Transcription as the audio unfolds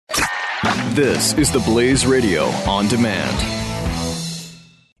This is the Blaze Radio on demand.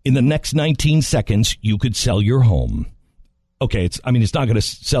 In the next 19 seconds, you could sell your home. Okay, it's not going to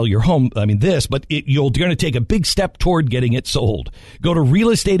sell your home, but you're going to take a big step toward getting it sold. Go to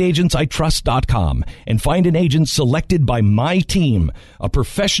realestateagentsitrust.com and find an agent selected by my team, a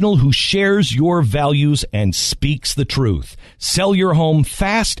professional who shares your values and speaks the truth. Sell your home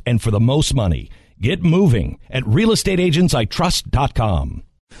fast and for the most money. Get moving at realestateagentsitrust.com.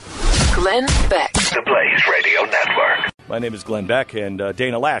 Glenn Beck. The Blaze Radio Network. My name is Glenn Beck, and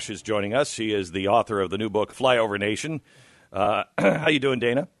Dana Lash is joining us. She is the author of the new book, Flyover Nation. How you doing,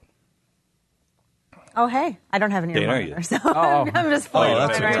 Dana? Oh, hey. I don't have an ear monitor, so I'm just flying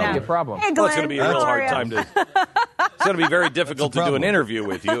right now. No problem. Hey, Glenn, it's going to be a real hard time to... It's going to be very difficult to do an interview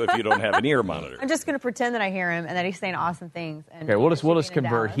with you if you don't have an ear monitor. I'm just going to pretend that I hear him and that he's saying awesome things. And okay, we'll just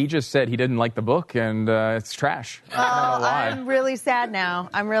convert. He just said he didn't like the book, and it's trash. I don't know why. I'm really sad now.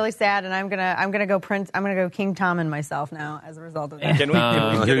 I'm really sad, and I'm gonna go King Tom and myself now as a result of that. Can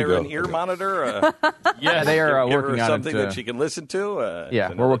we get her an ear monitor? Yeah, they are working on something it. that she can listen to.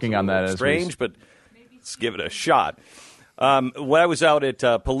 Yeah, we're working on that. Strange, but let's give it a shot. When I was out at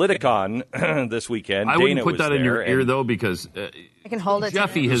Politicon this weekend, I wouldn't put that in your ear, and though, because I can hold it.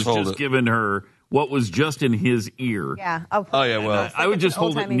 Jeffy has just given her what was just in his ear. Yeah. Oh, yeah, well. I would just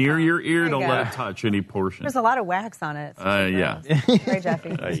hold it near your ear. Don't let it touch any portion. There's a lot of wax on it. Yeah. Sorry,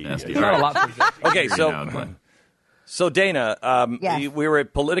 Jeffy. Okay, so Dana, yes. We were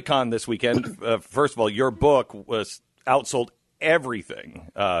at Politicon this weekend. First of all, your book was outsold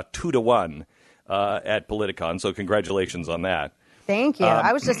everything 2-1 at Politicon, so congratulations on that. Thank you.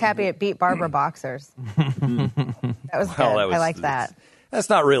 I was just happy it beat Barbara Boxers. That was good. I like that. That's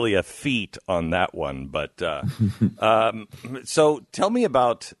not really a feat on that one, but so tell me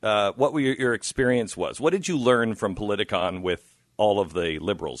about what your experience was. What did you learn from Politicon with all of the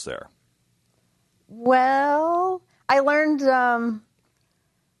liberals there? Well, I learned I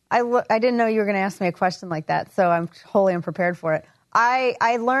didn't know you were going to ask me a question like that, so I'm wholly unprepared for it.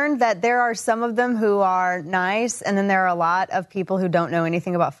 I learned that there are some of them who are nice, and then there are a lot of people who don't know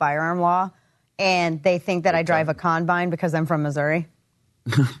anything about firearm law, and they think that I drive a combine because I'm from Missouri.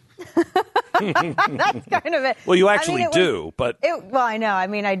 That's kind of it. Well, you actually do, but... Well, I know.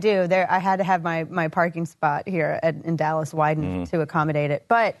 I do. I had to have my parking spot here in Dallas widened to accommodate it.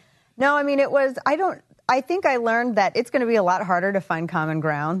 But, no, it was... I think I learned that it's going to be a lot harder to find common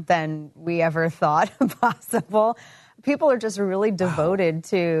ground than we ever thought possible. People are just really devoted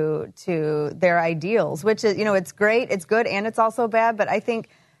to their ideals, which is, it's great, it's good, and it's also bad. But I think,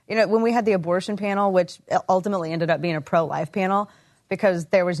 when we had the abortion panel, which ultimately ended up being a pro-life panel, because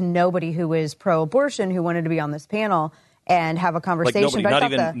there was nobody who was pro-abortion who wanted to be on this panel and have a conversation. Like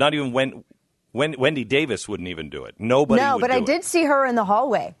nobody, not even when Wendy Davis wouldn't even do it. Nobody. No, would but do I it. did see her in the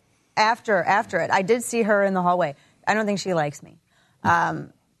hallway after it. I did see her in the hallway. I don't think she likes me.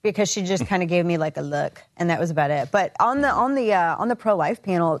 Because she just kind of gave me like a look, and that was about it. But on the pro-life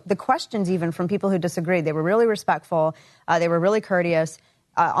panel, the questions even from people who disagreed, they were really respectful. They were really courteous.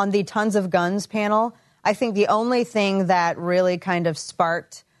 On the tons of guns panel, I think the only thing that really kind of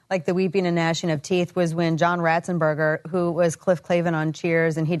sparked like the weeping and gnashing of teeth was when John Ratzenberger, who was Cliff Clavin on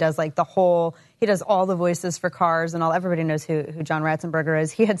Cheers, and he does all the voices for cars and all. Everybody knows who John Ratzenberger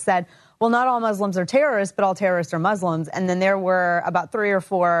is. He had said, well, not all Muslims are terrorists, but all terrorists are Muslims. And then there were about 3 or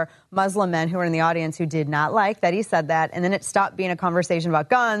 4 Muslim men who were in the audience who did not like that he said that. And then it stopped being a conversation about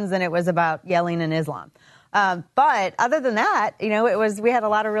guns, and it was about yelling in Islam. But other than that, we had a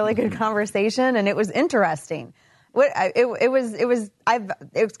lot of really good conversation, and it was interesting. It was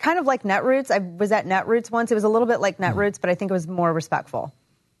kind of like Netroots. I was at Netroots once. It was a little bit like Netroots, but I think it was more respectful.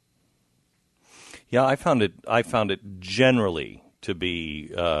 Yeah, I found it generally to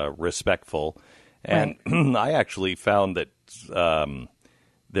be respectful, and right. I actually found that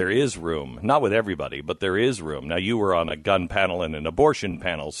there is room, not with everybody, but there is room. Now, you were on a gun panel and an abortion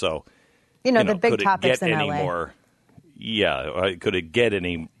panel, so the big could topics it get in any LA. more? Yeah, could it get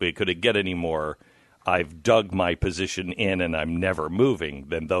any more? I've dug my position in and I'm never moving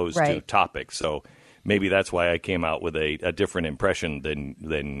than those right. two topics. So maybe that's why I came out with a different impression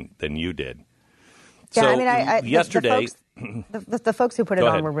than you did. Yeah, so yesterday, the folks who put it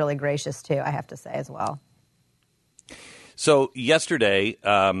on were really gracious too, I have to say as well. So yesterday,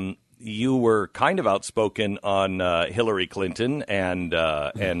 you were kind of outspoken on Hillary Clinton and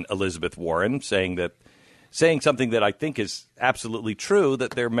Elizabeth Warren, saying something that I think is absolutely true,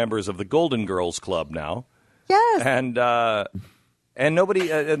 that they're members of the Golden Girls Club now. Yes. And nobody,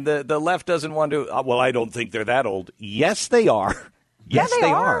 the left doesn't want to, well, I don't think they're that old. Yes, they are. Yes, yeah,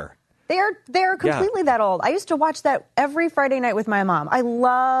 they are. They are completely that old. I used to watch that every Friday night with my mom. I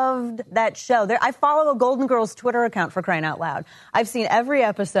loved that show. I follow a Golden Girls Twitter account, for crying out loud. I've seen every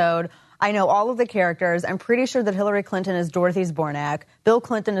episode. I know all of the characters. I'm pretty sure that Hillary Clinton is Dorothy Zbornak. Bill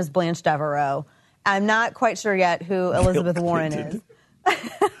Clinton is Blanche Devereaux. I'm not quite sure yet who Elizabeth Warren is.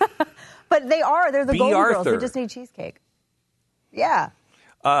 But they're the Golden Girls. They just need cheesecake. Yeah.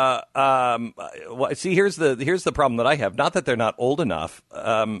 See, here's the problem that I have. Not that they're not old enough,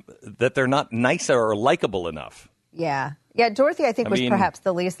 that they're not nice or likable enough. Yeah. Yeah, Dorothy, I think, was perhaps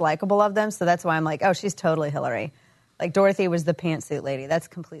the least likable of them, so that's why I'm like, oh, she's totally Hillary. Like, Dorothy was the pantsuit lady. That's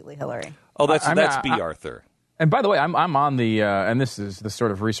completely Hillary. Oh, that's B. Arthur. And by the way, I'm on the, and this is the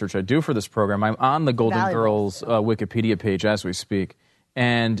sort of research I do for this program, I'm on the Golden Girls Wikipedia page as we speak.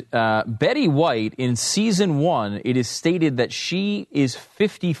 And Betty White, in season 1, it is stated that she is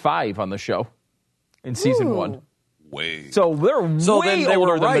 55 on the show in season 1. Way. So they're way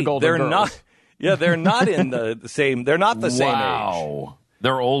older than the Golden Girls. Not, yeah, they're not in the same. They're not the same age. Wow,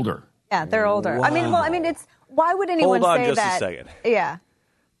 they're older. Yeah, they're older. Wow. I mean, it's why would anyone say that? Hold on just a second. Yeah.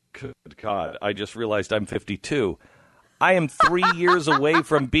 Good God, I just realized I'm 52. I am 3 years away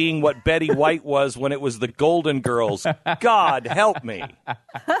from being what Betty White was when it was the Golden Girls. God help me.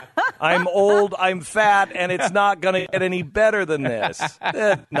 I'm old, I'm fat, and it's not going to get any better than this.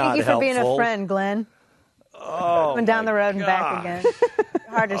 Thank you for being a friend, Glenn. Oh, went down the road and back again. Your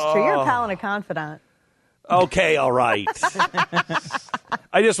heart is true. You're a pal and a confidant. Okay, all right.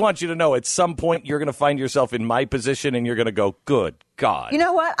 I just want you to know at some point you're going to find yourself in my position and you're going to go, good God. You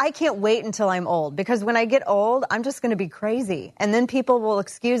know what? I can't wait until I'm old, because when I get old, I'm just going to be crazy. And then people will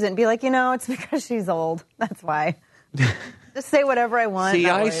excuse it and be like, it's because she's old. That's why. Just say whatever I want. See,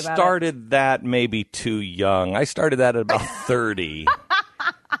 I started that maybe too young. I started that at about 30.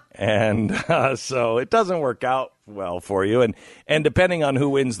 And so it doesn't work out well for you. And depending on who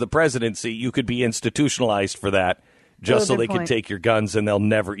wins the presidency, you could be institutionalized for that, just so they can take your guns and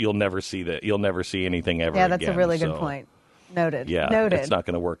you'll never see anything ever again. Yeah, that's a really good point. Noted. Yeah, Noted. It's not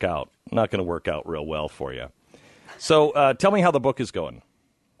going to work out. Not going to work out real well for you. So tell me how the book is going.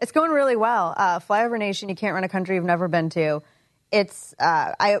 It's going really well. Flyover Nation, you can't run a country you've never been to. It's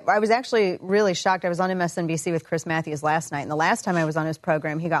I was actually really shocked. I was on MSNBC with Chris Matthews last night, and the last time I was on his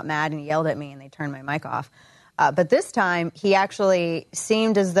program, he got mad and he yelled at me, and they turned my mic off. But this time, he actually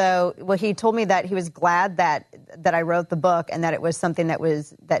seemed as though, he told me that he was glad that I wrote the book and that it was something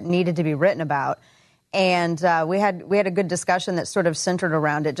that needed to be written about. And we had a good discussion that sort of centered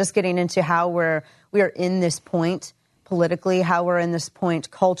around it, just getting into how we are in this point politically, how we're in this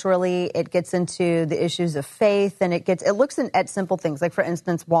point culturally. It gets into the issues of faith, and it looks at simple things, like, for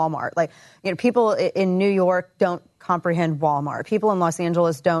instance, Walmart. Like, people in New York don't comprehend Walmart. People in Los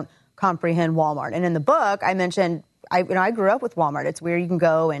Angeles don't comprehend Walmart. And in the book, I mentioned, I grew up with Walmart. It's where you can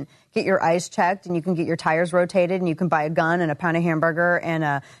go and get your eyes checked, and you can get your tires rotated, and you can buy a gun and a pound of hamburger and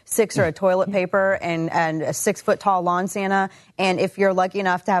a sixer of toilet paper and a 6-foot-tall lawn Santa. And if you're lucky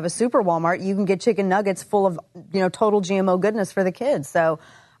enough to have a super Walmart, you can get chicken nuggets full of total GMO goodness for the kids. So,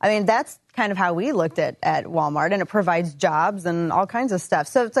 I mean, that's kind of how we looked at Walmart, and it provides jobs and all kinds of stuff.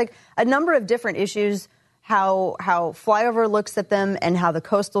 So it's like a number of different issues. How Flyover looks at them and how the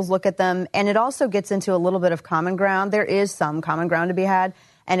coastals look at them. And it also gets into a little bit of common ground. There is some common ground to be had,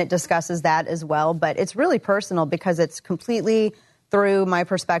 and it discusses that as well. But it's really personal because it's completely through my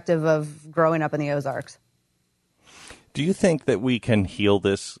perspective of growing up in the Ozarks. Do you think that we can heal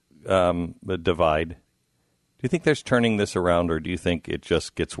this divide? Do you think there's turning this around, or do you think it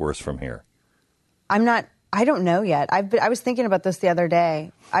just gets worse from here? I don't know yet. I was thinking about this the other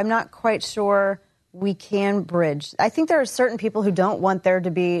day. I'm not quite sure we can bridge. I think there are certain people who don't want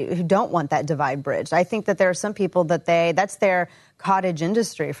that divide bridged. I think that there are some people that's their cottage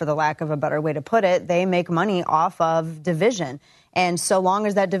industry, for the lack of a better way to put it. They make money off of division. And so long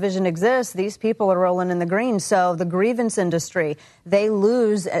as that division exists, these people are rolling in the green. So the grievance industry, they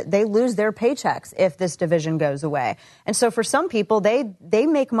lose their paychecks if this division goes away. And so for some people, they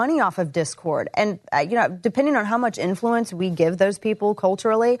make money off of discord. And depending on how much influence we give those people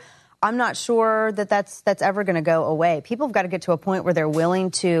culturally, I'm not sure that's ever going to go away. People have got to get to a point where they're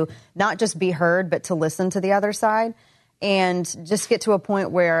willing to not just be heard, but to listen to the other side, and just get to a point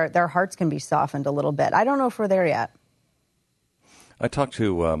where their hearts can be softened a little bit. I don't know if we're there yet. I talked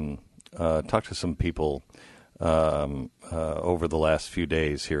to some people over the last few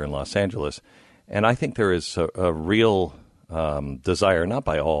days here in Los Angeles, and I think there is a real desire, not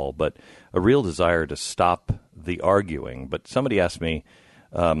by all, but a real desire to stop the arguing. But somebody asked me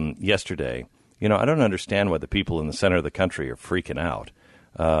yesterday, I don't understand why the people in the center of the country are freaking out,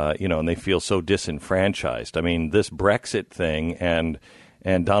 and they feel so disenfranchised. I mean, this Brexit thing and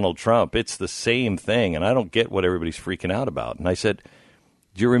and Donald Trump, it's the same thing, and I don't get what everybody's freaking out about. And I said,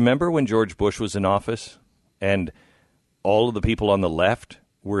 do you remember when George Bush was in office and all of the people on the left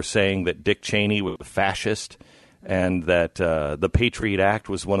were saying that Dick Cheney was a fascist and that the Patriot Act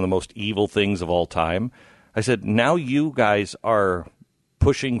was one of the most evil things of all time? I said, now you guys are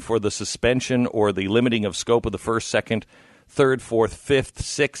pushing for the suspension or the limiting of scope of the First, Second, Third, Fourth, Fifth,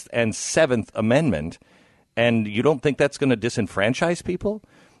 Sixth, and Seventh Amendment, and you don't think that's going to disenfranchise people?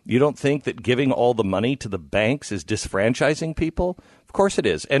 You don't think that giving all the money to the banks is disfranchising people? Of course it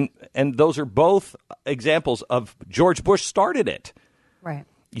is. And those are both examples of George Bush started it. Right.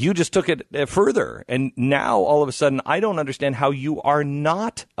 You just took it further. And now, all of a sudden, I don't understand how you are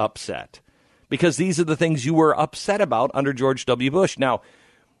not upset, because these are the things you were upset about under George W. Bush. Now,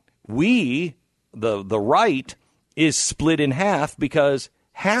 the right, is split in half because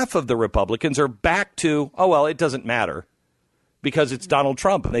half of the Republicans are back to, oh, well, it doesn't matter because it's Donald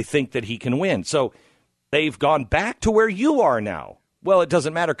Trump and they think that he can win. So they've gone back to where you are now. Well, it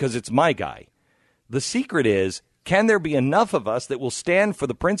doesn't matter because it's my guy. The secret is, can there be enough of us that will stand for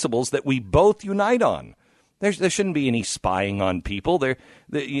the principles that we both unite on? There shouldn't be any spying on people.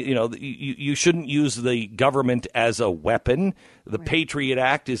 You shouldn't use the government as a weapon. The Patriot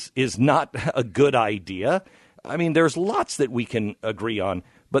Act is not a good idea. I mean, there's lots that we can agree on,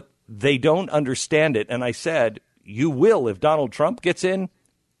 but they don't understand it. And I said, you will, if Donald Trump gets in.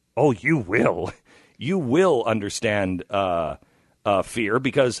 Oh, you will. You will understand fear,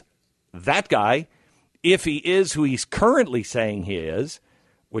 because that guy, if he is who he's currently saying he is,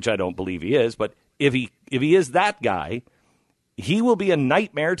 which I don't believe he is, but if he is that guy, he will be a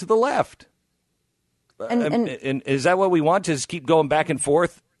nightmare to the left. And is that what we want, to just keep going back and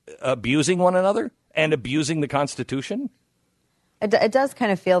forth, abusing one another and abusing the Constitution? It does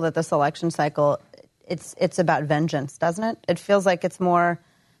kind of feel that this election cycle, it's about vengeance, doesn't it? It feels like it's more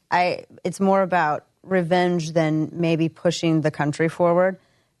about revenge than maybe pushing the country forward.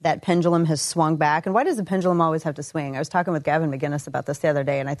 That pendulum has swung back. And why does the pendulum always have to swing? I was talking with Gavin McInnes about this the other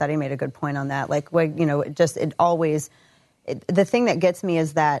day, and I thought he made a good point on that. The thing that gets me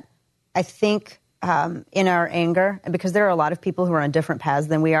is that I think in our anger, because there are a lot of people who are on different paths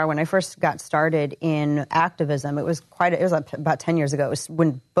than we are. When I first got started in activism, it was about 10 years ago. It was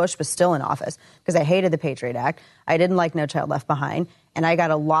when Bush was still in office, because I hated the Patriot Act. I didn't like No Child Left Behind. And I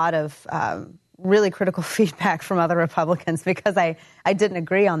got a lot of really critical feedback from other Republicans because I didn't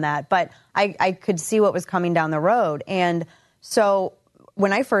agree on that. But I could see what was coming down the road. And so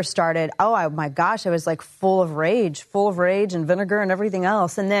when I first started, my gosh, I was like full of rage and vinegar and everything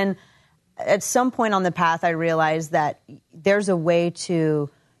else. And then at some point on the path, I realized that there's a way to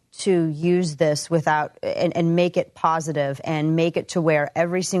use this without and make it positive and make it to where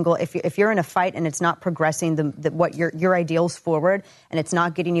every single, if you're in a fight and it's not progressing what your ideals forward and it's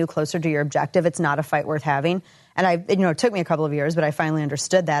not getting you closer to your objective, it's not a fight worth having. And it took me a couple of years, but I finally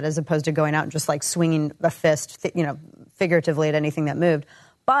understood that, as opposed to going out and just like swinging a fist, figuratively at anything that moved.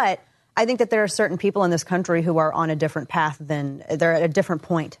 But I think that there are certain people in this country who are on a different path they're at a different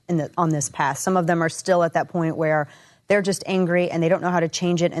point on this path. Some of them are still at that point where they're just angry and they don't know how to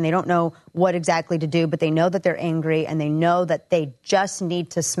change it and they don't know what exactly to do, but they know that they're angry and they know that they just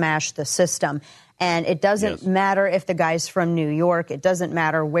need to smash the system. And it doesn't matter if the guy's from New York. It doesn't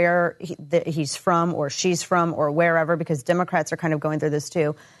matter where he's from or she's from or wherever, because Democrats are kind of going through this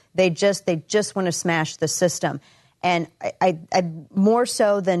too. They just want to smash the system. And I more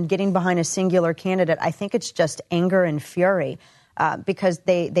so than getting behind a singular candidate, I think it's just anger and fury, because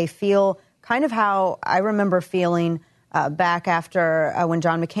they feel kind of how I remember feeling back after when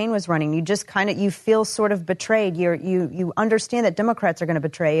John McCain was running. You feel sort of betrayed. You understand that Democrats are going to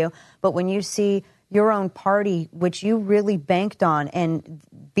betray you, but when you see your own party, which you really banked on and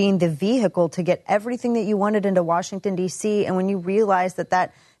being the vehicle to get everything that you wanted into Washington, D.C., and when you realize that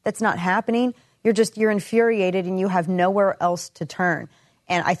that's not happening, you're infuriated and you have nowhere else to turn.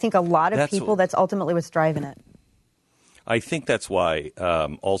 And I think a lot of people, that's ultimately what's driving it. I think that's why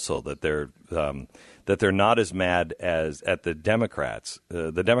also that they're not as mad as at the Democrats.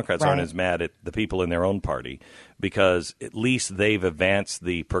 The Democrats aren't as mad at the people in their own party, because at least they've advanced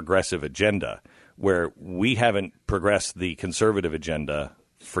the progressive agenda, where we haven't progressed the conservative agenda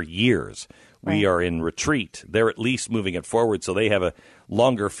for years. We are in retreat. They're at least moving it forward, so they have a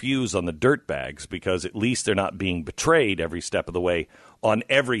longer fuse on the dirtbags, because at least they're not being betrayed every step of the way on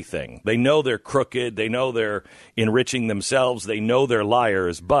everything. They know they're crooked. They know they're enriching themselves. They know they're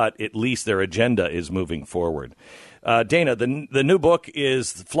liars, but at least their agenda is moving forward. Dana, the new book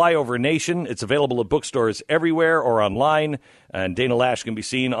is Flyover Nation. It's available at bookstores everywhere or online. And Dana Lash can be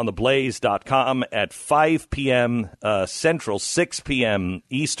seen on theblaze.com at 5 p.m. Central, 6 p.m.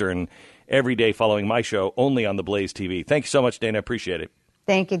 Eastern, every day following my show, only on the Blaze TV. Thank you so much, Dana. Appreciate it.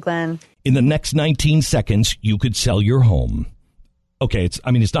 Thank you, Glenn. In the next 19 seconds, you could sell your home. Okay, it's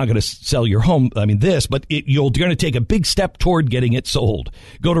not going to sell your home, but you're going to take a big step toward getting it sold.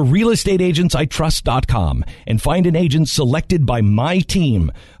 Go to realestateagentsitrust.com and find an agent selected by my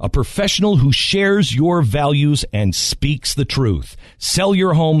team, a professional who shares your values and speaks the truth. Sell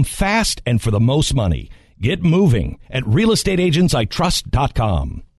your home fast and for the most money. Get moving at realestateagentsitrust.com.